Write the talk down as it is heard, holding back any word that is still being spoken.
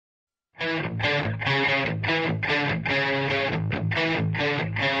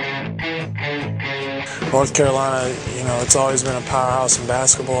North Carolina, it's always been a powerhouse in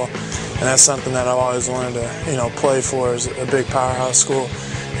basketball, and that's something that I've always wanted to, play for, is a big powerhouse school,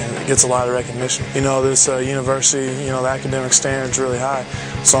 and it gets a lot of recognition. This university, the academic standard's really high,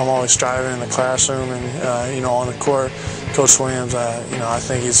 so I'm always striving in the classroom and, on the court. Coach Williams, I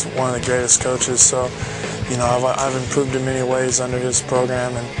think he's one of the greatest coaches, so, I've improved in many ways under his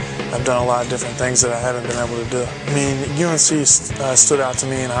program, and I've done a lot of different things that I haven't been able to do. UNC stood out to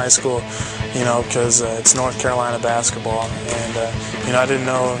me in high school, because it's North Carolina basketball, and I didn't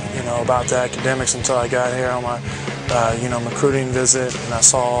know, about the academics until I got here on my, recruiting visit, and I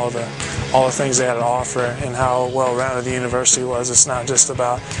saw all the things they had to offer and how well-rounded the university was. It's not just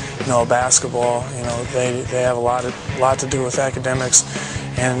about, basketball. They have a lot to do with academics,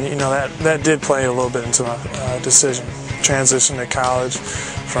 and that did play a little bit into my decision. Transition to college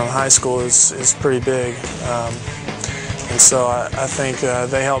from high school is pretty big, and so I think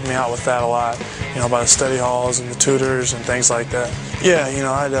they helped me out with that a lot, by the study halls and the tutors and things like that. Yeah,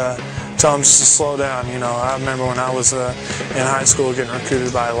 I'd tell them just to slow down. I remember when I was in high school getting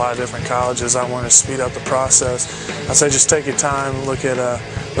recruited by a lot of different colleges, I wanted to speed up the process. I'd say just take your time, look at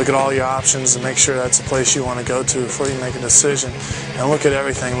all your options, and make sure that's a place you want to go to before you make a decision. And look at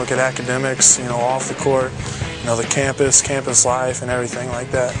everything. Look at academics, off the court, the campus life, and everything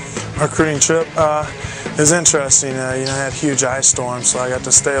like that. Our recruiting trip is interesting. I had huge ice storms, so I got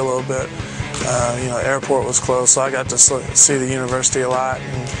to stay a little bit. Airport was closed, so I got to see the university a lot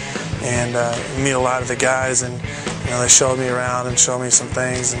and meet a lot of the guys, and they showed me around and showed me some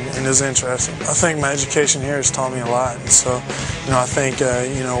things, and it was interesting. I think my education here has taught me a lot, and so I think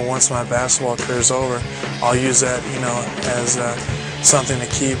once my basketball career is over, I'll use that as something to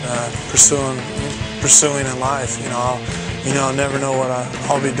keep pursuing in life. I'll never know what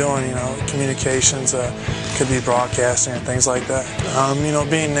I'll be doing. Communications, could be broadcasting and things like that.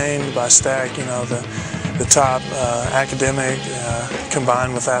 Being named by Stack, the top academic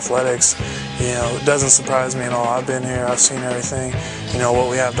combined with athletics, it doesn't surprise me at all. I've been here, I've seen everything, what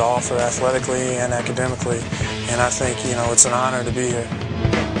we have to offer athletically and academically, and I think, it's an honor to be here.